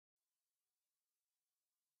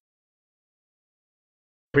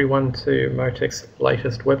Everyone to MoTeC's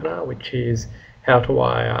latest webinar, which is how to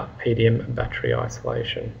wire PDM battery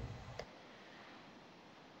isolation.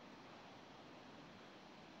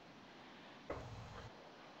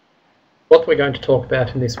 What we're going to talk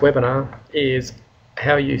about in this webinar is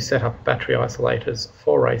how you set up battery isolators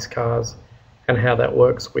for race cars and how that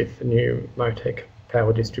works with the new MoTeC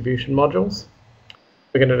power distribution modules.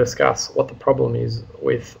 We're going to discuss what the problem is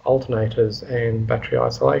with alternators and battery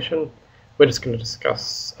isolation. We're just going to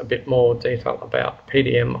discuss a bit more detail about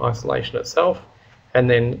PDM isolation itself and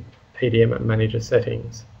then PDM manager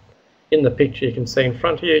settings. In the picture you can see in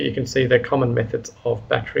front of you, you can see the common methods of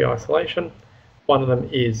battery isolation. One of them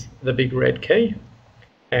is the big red key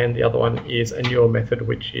and the other one is a newer method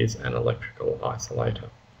which is an electrical isolator.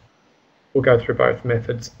 We'll go through both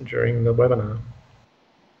methods during the webinar.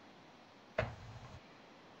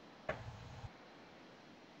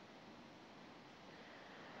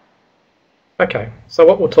 Okay, so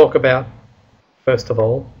what we'll talk about first of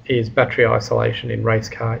all is battery isolation in race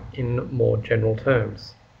car in more general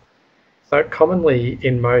terms. So commonly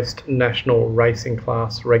in most national racing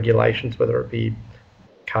class regulations, whether it be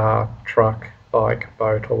car, truck, bike,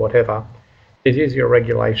 boat or whatever, it is your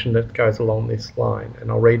regulation that goes along this line,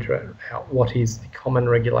 and I'll read out what is the common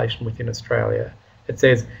regulation within Australia. It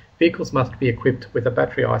says vehicles must be equipped with a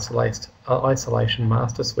battery isolation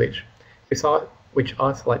master switch which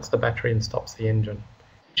isolates the battery and stops the engine.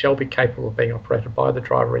 It shall be capable of being operated by the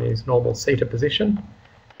driver in his normal seated position,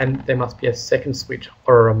 and there must be a second switch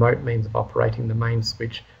or a remote means of operating the main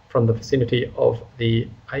switch from the vicinity of the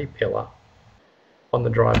A pillar on the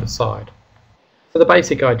driver's side. So the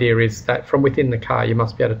basic idea is that from within the car you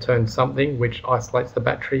must be able to turn something which isolates the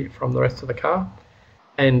battery from the rest of the car,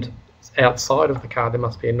 and outside of the car there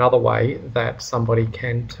must be another way that somebody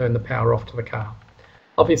can turn the power off to the car.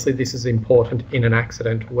 Obviously this is important in an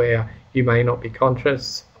accident where you may not be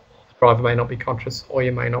conscious, the driver may not be conscious, or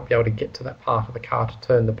you may not be able to get to that part of the car to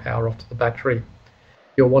turn the power off to the battery.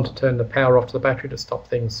 You'll want to turn the power off to the battery to stop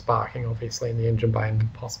things sparking, obviously, in the engine bay and the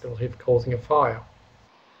possibility of causing a fire.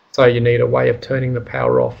 So you need a way of turning the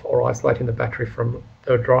power off or isolating the battery from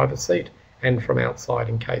the driver's seat and from outside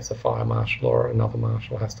in case a fire marshal or another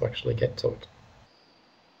marshal has to actually get to it.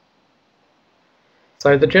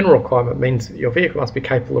 So the general requirement means that your vehicle must be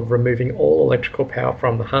capable of removing all electrical power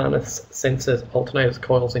from the harness, sensors, alternators,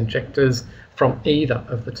 coils, injectors from either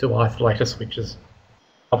of the two isolator switches.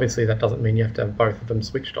 Obviously that doesn't mean you have to have both of them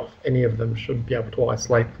switched off. Any of them should be able to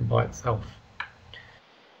isolate them by itself.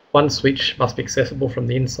 One switch must be accessible from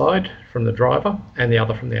the inside, from the driver, and the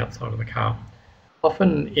other from the outside of the car.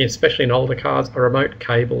 Often, especially in older cars, a remote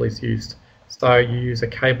cable is used. So you use a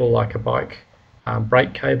cable like a bike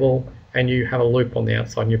brake cable, and you have a loop on the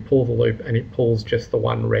outside and you pull the loop and it pulls just the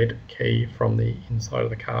one red key from the inside of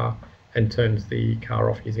the car and turns the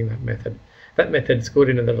car off using that method. That method's good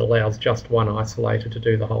in that it allows just one isolator to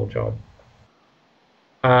do the whole job.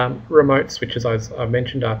 Remote switches, as I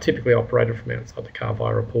mentioned, are typically operated from outside the car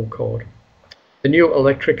via a pull cord. The new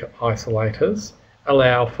electric isolators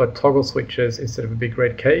allow for toggle switches instead of big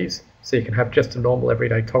red keys, so you can have just a normal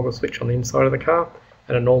everyday toggle switch on the inside of the car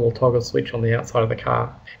and a normal toggle switch on the outside of the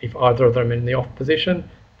car. If either of them are in the off position,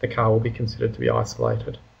 the car will be considered to be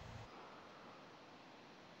isolated.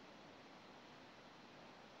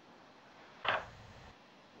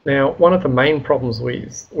 Now, one of the main problems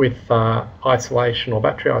with isolation or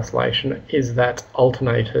battery isolation is that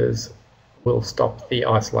alternators will stop the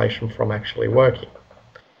isolation from actually working.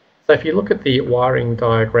 So if you look at the wiring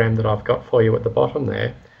diagram that I've got for you at the bottom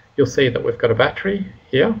there, you'll see that we've got a battery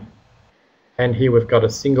here, and here we've got a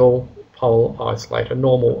single pole isolator,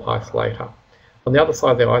 normal isolator. On the other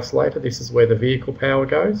side of the isolator, this is where the vehicle power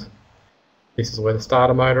goes, this is where the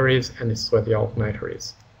starter motor is, and this is where the alternator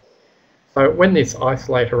is. So when this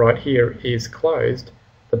isolator right here is closed,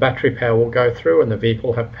 the battery power will go through and the vehicle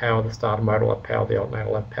will have power, the starter motor will have power, the alternator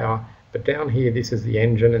will have power. But down here, this is the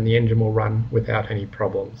engine, and the engine will run without any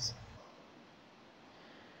problems.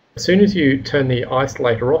 As soon as you turn the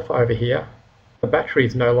isolator off over here, the battery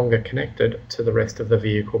is no longer connected to the rest of the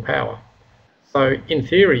vehicle power. So in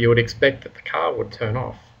theory you would expect that the car would turn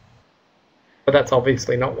off. But that's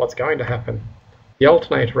obviously not what's going to happen. The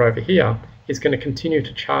alternator over here is going to continue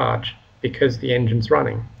to charge because the engine's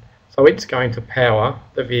running. So it's going to power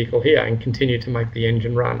the vehicle here and continue to make the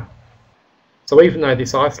engine run. So even though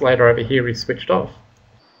this isolator over here is switched off,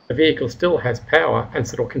 the vehicle still has power and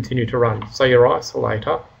so it'll continue to run. So your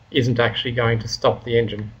isolator isn't actually going to stop the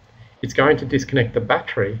engine. It's going to disconnect the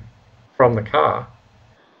battery from the car,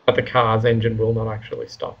 but the car's engine will not actually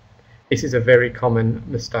stop. This is a very common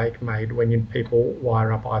mistake made when people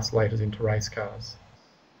wire up isolators into race cars.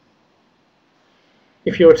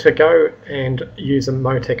 If you were to go and use a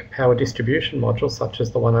MoTeC power distribution module, such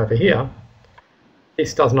as the one over here,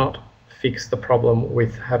 this does not fix the problem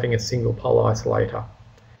with having a single pole isolator.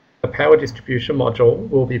 The power distribution module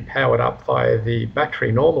will be powered up via the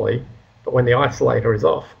battery normally, but when the isolator is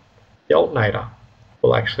off, the alternator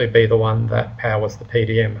will actually be the one that powers the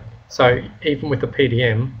PDM. So even with the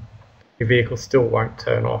PDM, your vehicle still won't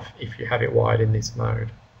turn off if you have it wired in this mode.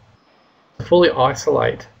 To fully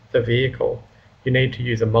isolate the vehicle, you need to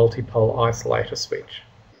use a multi-pole isolator switch.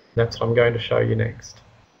 That's what I'm going to show you next.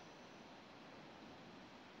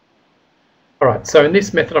 Alright, so in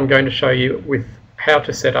this method I'm going to show you with how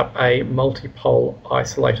to set up a multi-pole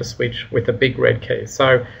isolator switch with a big red key.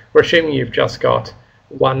 So we're assuming you've just got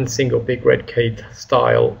one single big red key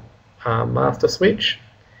style master switch,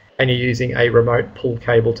 and you're using a remote pull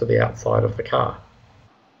cable to the outside of the car.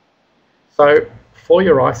 So for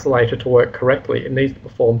your isolator to work correctly, it needs to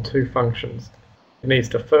perform two functions. It needs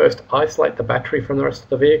to first isolate the battery from the rest of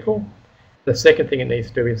the vehicle. The second thing it needs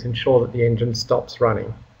to do is ensure that the engine stops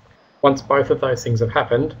running. Once both of those things have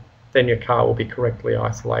happened, then your car will be correctly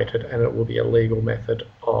isolated and it will be a legal method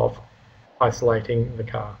of isolating the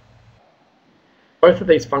car. Both of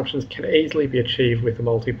these functions can easily be achieved with a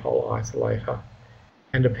multi-pole isolator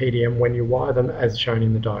and a PDM when you wire them as shown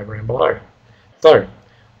in the diagram below. So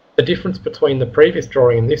the difference between the previous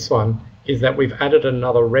drawing and this one is that we've added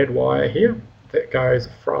another red wire here that goes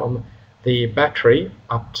from the battery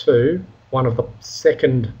up to one of the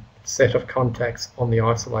second set of contacts on the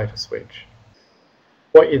isolator switch.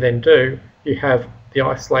 What you then do, you have the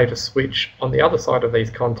isolator switch on the other side of these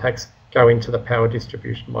contacts go into the power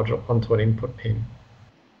distribution module onto an input pin.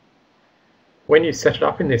 When you set it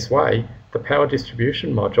up in this way, the power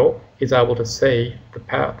distribution module is able to see the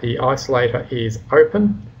isolator is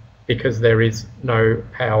open because there is no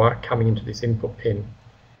power coming into this input pin.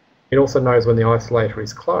 It also knows when the isolator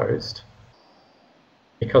is closed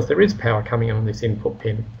because there is power coming in on this input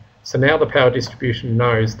pin. So now the power distribution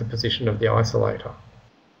knows the position of the isolator.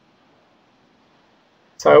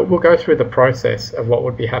 So we'll go through the process of what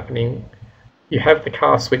would be happening. You have the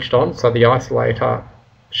car switched on, so the isolator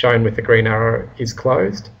shown with the green arrow is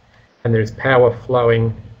closed, and there is power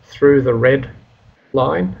flowing through the red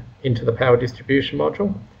line into the power distribution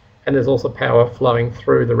module, and there's also power flowing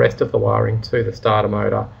through the rest of the wiring to the starter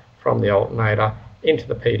motor from the alternator into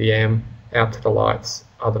the PDM, out to the lights,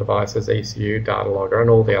 other devices, ECU, data logger, and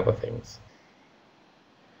all the other things.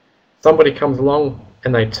 Somebody comes along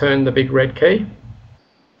and they turn the big red key,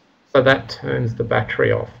 so that turns the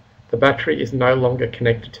battery off. The battery is no longer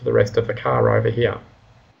connected to the rest of the car over here.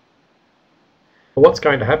 But what's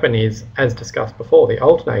going to happen is, as discussed before, the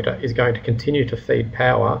alternator is going to continue to feed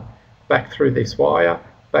power back through this wire,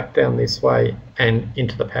 back down this way, and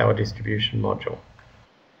into the power distribution module.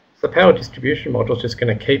 So the power distribution module is just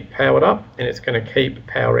going to keep powered up, and it's going to keep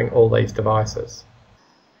powering all these devices.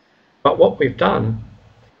 But what we've done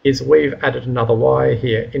is we've added another wire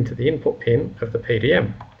here into the input pin of the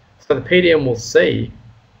PDM. So the PDM will see,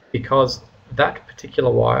 because that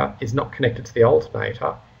particular wire is not connected to the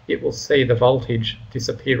alternator, it will see the voltage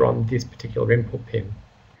disappear on this particular input pin.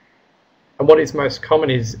 And what is most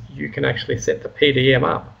common is you can actually set the PDM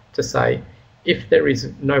up to say, if there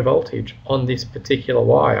is no voltage on this particular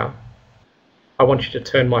wire, I want you to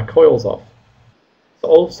turn my coils off. So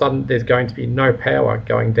all of a sudden there's going to be no power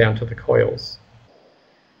going down to the coils.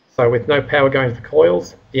 So with no power going to the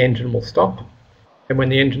coils, the engine will stop. And when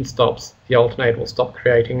the engine stops, the alternator will stop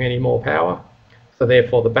creating any more power. So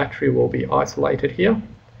therefore the battery will be isolated here,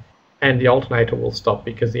 and the alternator will stop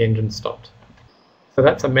because the engine stopped. So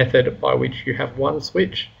that's a method by which you have one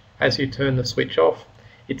switch. As you turn the switch off,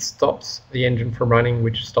 it stops the engine from running,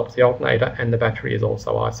 which stops the alternator, and the battery is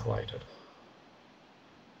also isolated.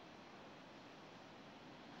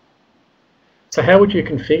 So how would you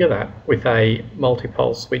configure that with a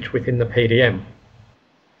multi-pole switch within the PDM?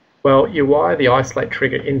 Well, you wire the isolate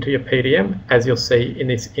trigger into your PDM, as you'll see in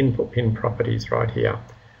this input pin properties right here.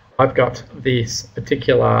 I've got this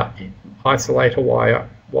particular isolator wire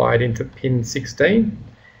wired into pin 16,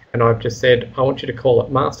 and I've just said I want you to call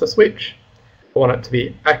it master switch. I want it to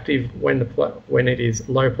be active when it is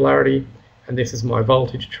low polarity, and this is my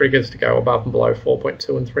voltage triggers to go above and below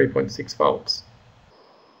 4.2 and 3.6 volts.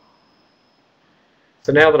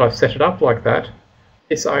 So now that I've set it up like that,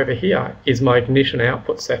 this over here is my ignition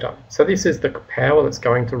output setup. So this is the power that's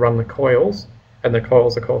going to run the coils, and the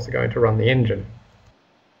coils of course are going to run the engine.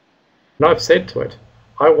 And I've said to it,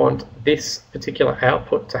 I want this particular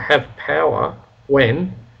output to have power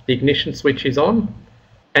when the ignition switch is on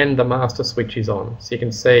and the master switch is on. So you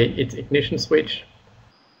can see it's ignition switch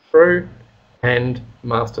true and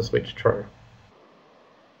master switch true.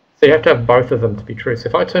 So you have to have both of them to be true. So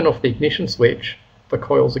if I turn off the ignition switch, the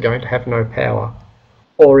coils are going to have no power.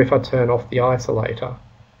 Or if I turn off the isolator,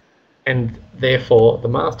 and therefore the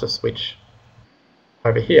master switch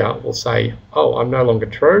over here will say, oh, I'm no longer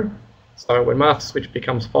true. So when master switch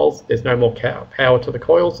becomes false, there's no more power to the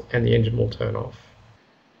coils and the engine will turn off.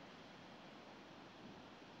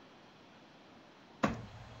 So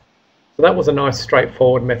that was a nice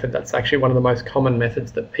straightforward method. That's actually one of the most common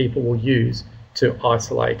methods that people will use to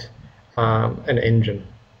isolate an engine.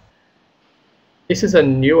 This is a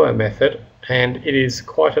newer method, and it is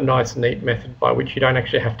quite a nice, neat method by which you don't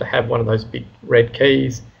actually have to have one of those big red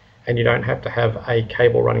keys, and you don't have to have a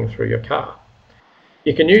cable running through your car.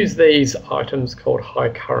 You can use these items called high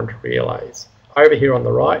current relays. Over here on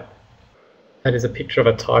the right, that is a picture of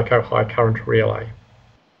a Tyco high current relay.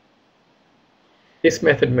 This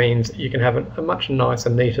method means you can have a much nicer,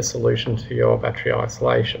 neater solution to your battery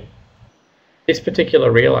isolation. This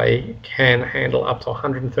particular relay can handle up to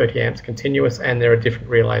 130 amps continuous, and there are different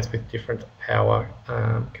relays with different power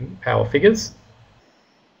figures.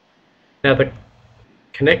 Now the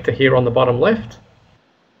connector here on the bottom left,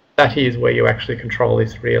 that is where you actually control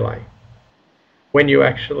this relay. When you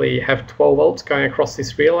actually have 12 volts going across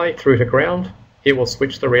this relay through to ground, it will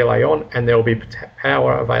switch the relay on and there will be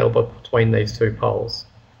power available between these two poles.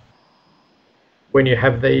 When you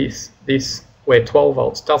have this where 12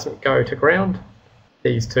 volts doesn't go to ground,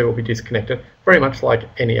 these two will be disconnected, very much like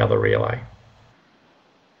any other relay.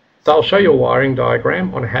 So I'll show you a wiring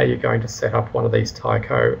diagram on how you're going to set up one of these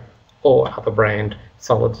Tyco or other brand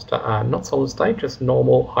not solid state, just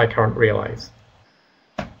normal high current relays.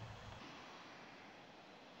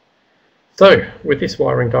 So with this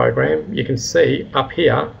wiring diagram, you can see up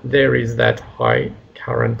here there is that high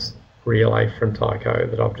current relay from Tyco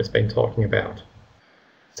that I've just been talking about.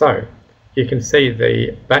 So you can see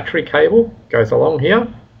the battery cable goes along here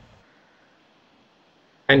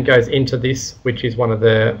and goes into this, which is one of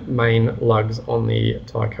the main lugs on the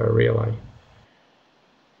Tyco relay.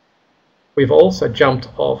 We've also jumped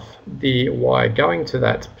off the wire going to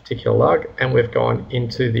that particular lug and we've gone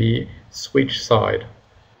into the switch side.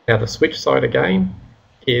 Now the switch side again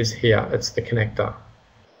is here, it's the connector.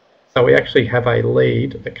 So we actually have a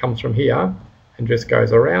lead that comes from here and just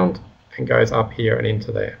goes around and goes up here and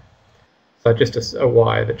into there. So just a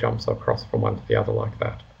wire that jumps across from one to the other like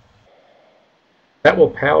that. That will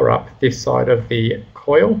power up this side of the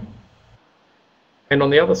coil, and on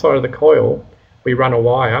the other side of the coil we run a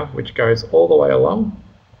wire which goes all the way along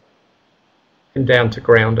and down to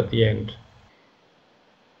ground at the end.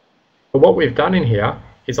 But what we've done in here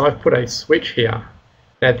is I've put a switch here.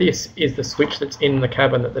 Now this is the switch that's in the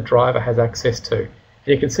cabin that the driver has access to. And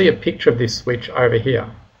you can see a picture of this switch over here.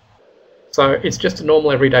 So it's just a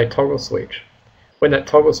normal everyday toggle switch. When that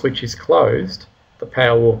toggle switch is closed, the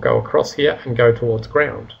power will go across here and go towards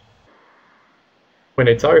ground. When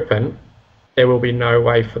it's open, there will be no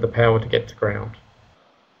way for the power to get to ground.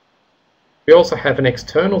 We also have an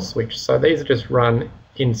external switch, so these are just run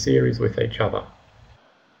in series with each other.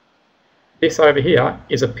 This over here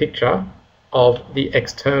is a picture of the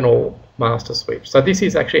external master switch. So this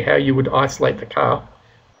is actually how you would isolate the car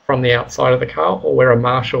from the outside of the car, or where a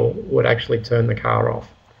marshal would actually turn the car off.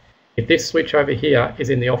 If this switch over here is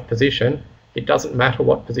in the off position, it doesn't matter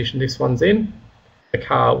what position this one's in, the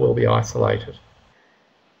car will be isolated.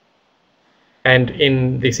 And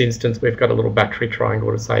in this instance we've got a little battery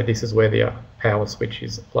triangle to say this is where the power switch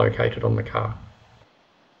is located on the car.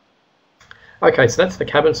 Okay, so that's the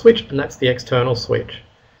cabin switch and that's the external switch.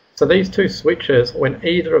 So these two switches, when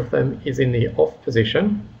either of them is in the off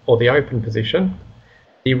position or the open position,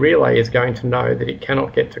 the relay is going to know that it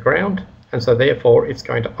cannot get to ground, and so therefore it's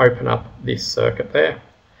going to open up this circuit there.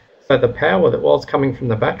 So the power that was coming from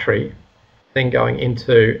the battery, then going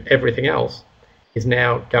into everything else, is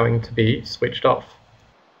now going to be switched off.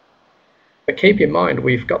 But keep in mind,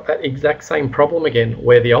 we've got that exact same problem again,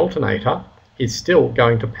 where the alternator is still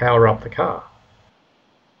going to power up the car.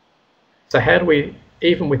 So how do we,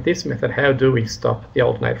 even with this method, how do we stop the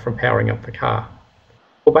alternator from powering up the car?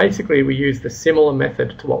 Well, basically we use the similar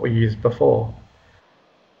method to what we used before.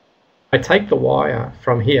 I take the wire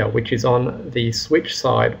from here, which is on the switch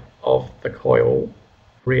side of the coil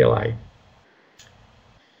relay.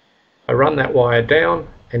 I run that wire down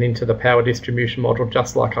and into the power distribution module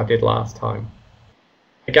just like I did last time.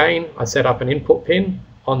 Again, I set up an input pin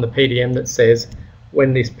on the PDM that says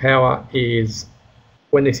when this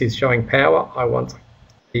is showing power, I want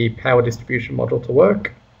the power distribution module to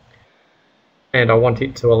work, and I want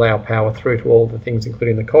it to allow power through to all the things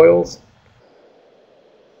including the coils.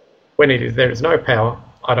 When there is no power,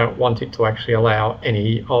 I don't want it to actually allow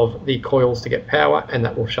any of the coils to get power, and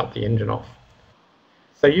that will shut the engine off.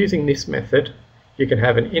 So using this method, you can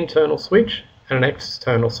have an internal switch and an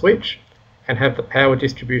external switch, and have the power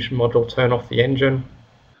distribution module turn off the engine,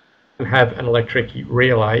 and have an electric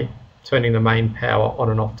relay turning the main power on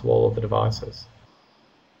and off to all of the devices.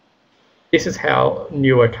 This is how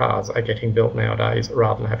newer cars are getting built nowadays,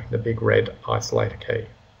 rather than having the big red isolator key.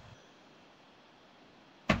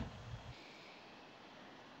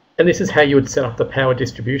 And this is how you would set up the power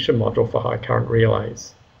distribution module for high current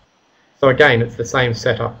relays. So again, it's the same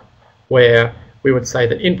setup, where we would say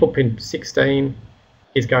that input pin 16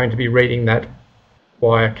 is going to be reading that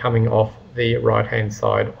wire coming off the right hand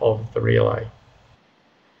side of the relay.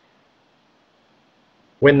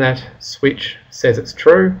 When that switch says it's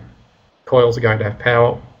true, coils are going to have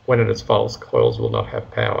power. When it is false, coils will not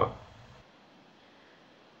have power.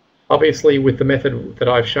 Obviously, with the method that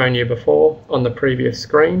I've shown you before on the previous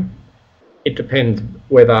screen, it depends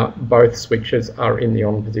whether both switches are in the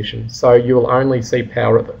on position. So you will only see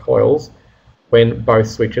power at the coils when both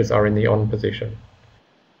switches are in the on position.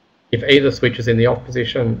 If either switch is in the off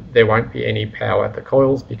position, there won't be any power at the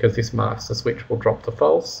coils, because this master switch will drop to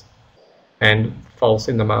false, and false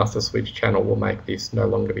in the master switch channel will make this no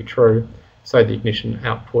longer be true. So the ignition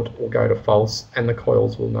output will go to false, and the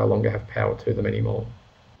coils will no longer have power to them anymore.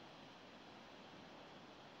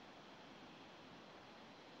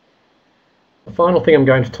 The final thing I'm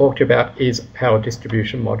going to talk to you about is power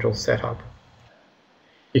distribution module setup.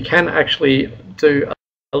 You can actually do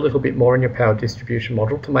a little bit more in your power distribution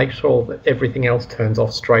module to make sure that everything else turns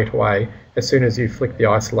off straight away as soon as you flick the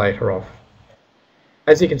isolator off.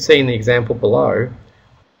 As you can see in the example below,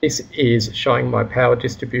 this is showing my power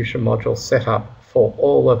distribution module setup for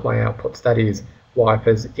all of my outputs, that is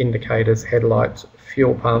wipers, indicators, headlights,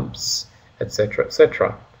 fuel pumps, etc.,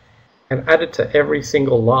 etc. And added to every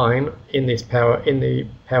single line in the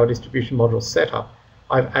power distribution module setup,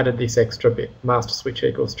 I've added this extra bit: master switch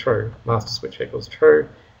equals true, master switch equals true.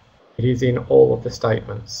 It is in all of the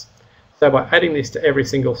statements. So by adding this to every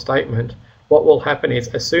single statement, what will happen is,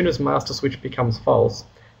 as soon as master switch becomes false,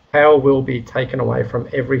 power will be taken away from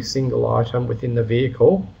every single item within the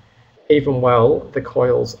vehicle, even while the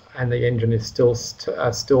coils and the engine is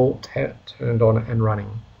still turned on and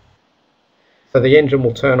running. So the engine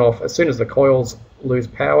will turn off as soon as the coils lose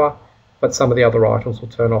power, but some of the other items will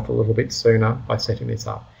turn off a little bit sooner by setting this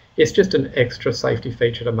up. It's just an extra safety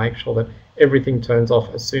feature to make sure that everything turns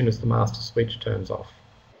off as soon as the master switch turns off.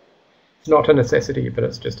 It's not a necessity, but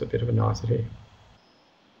it's just a bit of a nicety.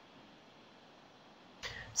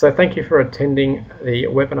 So thank you for attending the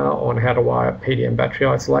webinar on how to wire PDM battery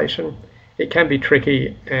isolation. It can be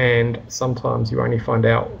tricky, and sometimes you only find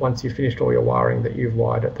out once you've finished all your wiring that you've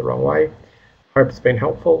wired it the wrong way. Hope it's been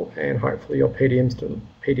helpful, and hopefully your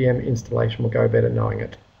PDM installation will go better knowing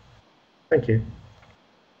it. Thank you.